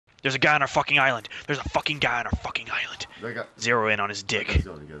There's a guy on our fucking island. There's a fucking guy on our fucking island. Zero in on his dick.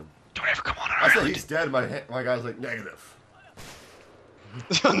 Don't ever come on our island. I said he's dead. My guy's like negative.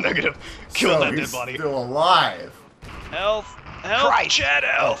 Negative. Kill that dead body. Still alive. Health. Health. Christ. Chad,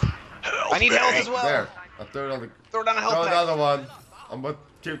 health. I need health as well. There. I'll throw it on the. Throw down a health Throw pack. another one. I'm gonna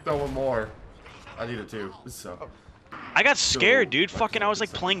keep throwing more. I need it too. So. I got scared, dude. Fucking, I was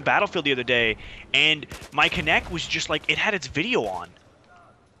like playing Battlefield the other day, and my Kinect was just like, it had its video on.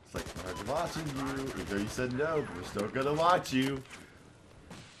 It's like, I'm watching you. Even though you said no, but we're still gonna watch you.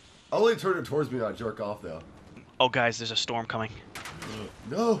 I'll only turn it towards me, not jerk off though. Oh, guys, there's a storm coming.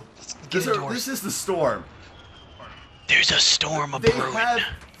 No. This is the storm. There's a storm They brewing. have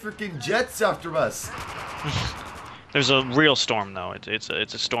freaking jets after us. There's a real storm though. It's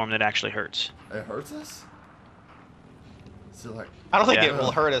a storm that actually hurts. It hurts us? So like, I don't think Yeah. it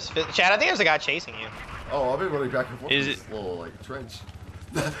will hurt us. Chad, I think there's a guy chasing you. oh, I've been running back and forth. Is in this it- little like trench.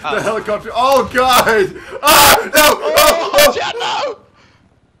 The helicopter. Oh god! Ah no! Oh, Chad, no!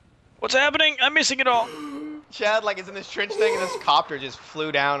 What's happening? I'm missing it all. Chad, like, is in this trench thing, and this copter just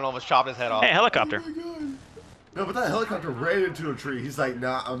flew down and almost chopped his head off. Hey, helicopter. Oh my god! No, but that helicopter ran into a tree. He's like,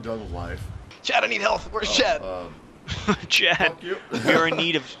 nah, I'm done with life. Chad, I need health. Where's Chad? Chad, Fuck you. we're in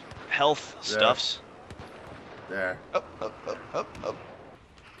need of health stuffs. There. Up, up, up, up, up.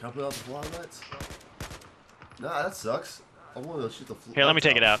 Couple out the floodlights. Nah, that sucks. I want to shoot the. Here, let me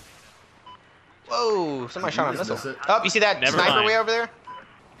take it out. Whoa! Somebody shot a just missile. miss it. Oh, you see that Never sniper mind. way over there?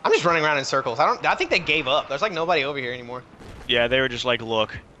 I'm just running around in circles. I think they gave up. There's like nobody over here anymore. Yeah, they were just like,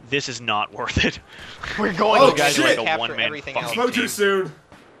 look, this is not worth it. We're going Oh, to guys are like a capture one-man everything else. fucking Spoke too soon.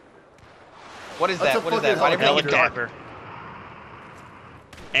 What is That's that? a What is that? fucking Why did everything get dark? Helicopter.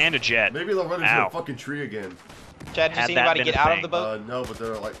 And a jet. Maybe they'll run into Ow. a fucking tree again. Chad, did you Had see that anybody been get a out of thing. the boat? No, but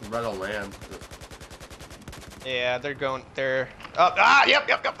they're like right on land. Yeah, they're going. They're. Oh, ah, yep,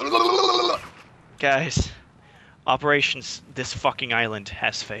 yep, yep. Guys, operations this fucking island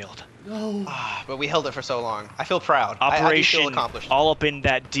has failed. No. Ah, but we held it for so long. I feel proud. I do feel Operation accomplished. all up in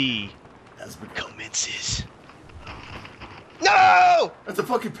that D Has begun. commences. No! That's a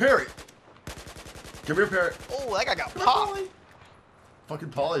fucking parrot. Come here, parrot. Oh, that guy got popped. Fucking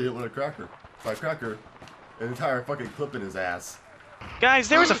Polly didn't want a cracker. By cracker, an entire fucking clip in his ass. Guys,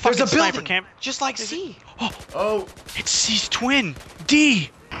 there was a fucking There's a sniper building, camp. just like C. Oh. It's C's twin, D.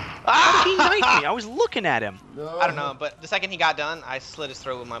 Ah! He knifed me. I was looking at him. No. I don't know, but the second he got done, I slit his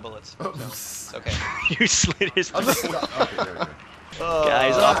throat with my bullets. So, Oh. it's okay. You slid his I'm throat. just, okay, there we go.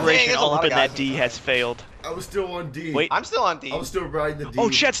 Guys, dang, Operation there's a all lot up of in guys that D has failed. I was still on D. Wait. I'm still on D. I was still riding the D. Oh,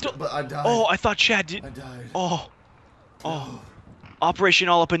 Chad still. But I died. Oh, I thought Chad did. I died. Oh. Oh. Operation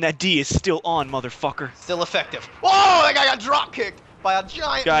all up in that D is still on, motherfucker. Still effective. Whoa, that guy got drop kicked by a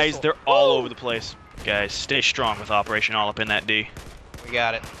giant Guys, missile. they're all Woo! over the place. Guys, stay strong with Operation all up in that D. We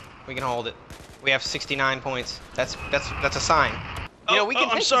got it. We can hold it. We have 69 points. That's a sign. You know, we can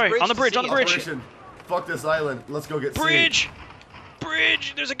I'm take sorry. this On the bridge, to on the sea. bridge. Operation. Fuck this island. Let's go get Bridge!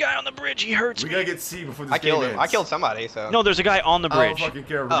 Bridge! There's a guy on the bridge. He hurts C. We me. gotta get C before this I game killed him. ends. I killed somebody, so. No, there's a guy on the I don't bridge. fucking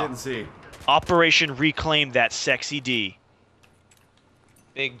care. We're Oh. getting C. Operation reclaim that sexy D.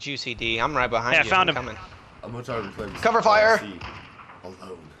 Big juicy D. I'm right behind Hey, I you. found I'm him. coming. I'm gonna try to reclaim this. Cover fire! C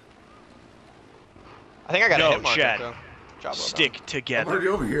alone. I think I got a No, hit marker, Chad. so. Job well Stick I'm together. already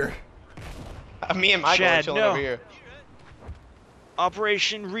over here. done. Me and Michael are Chad, chilling no. over here.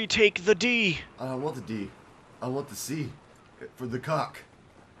 Operation retake the D. I don't want the D. I want the C. For the cock.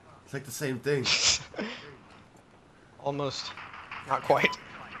 It's like the same thing. Almost. Not quite.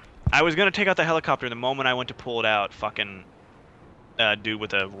 I was gonna take out the helicopter the moment I went to pull it out. Fucking dude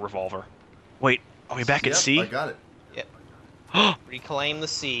with a revolver. Wait, are we back Yep, at C? I got it. Reclaim the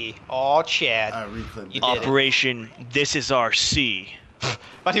sea. Aw, Chad. I reclaimed You it. did it. Operation This is our C.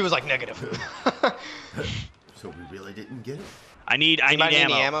 But he was like negative. So we really didn't get it? I need Anybody need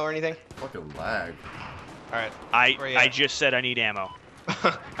ammo. any ammo or anything? Fucking lag. Alright. Where you I at? just said I need ammo.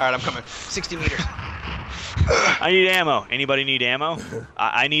 Alright, I'm coming. 60 meters. I need ammo. Anybody need ammo?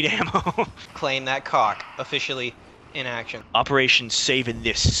 I need ammo. Claim that cock. Officially in action. Operation Saving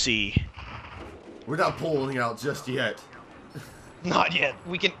This C. We're not pulling out just yet. Not yet.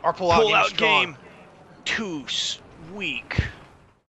 We can. Our pull-out Pull game is out strong. game. Too weak.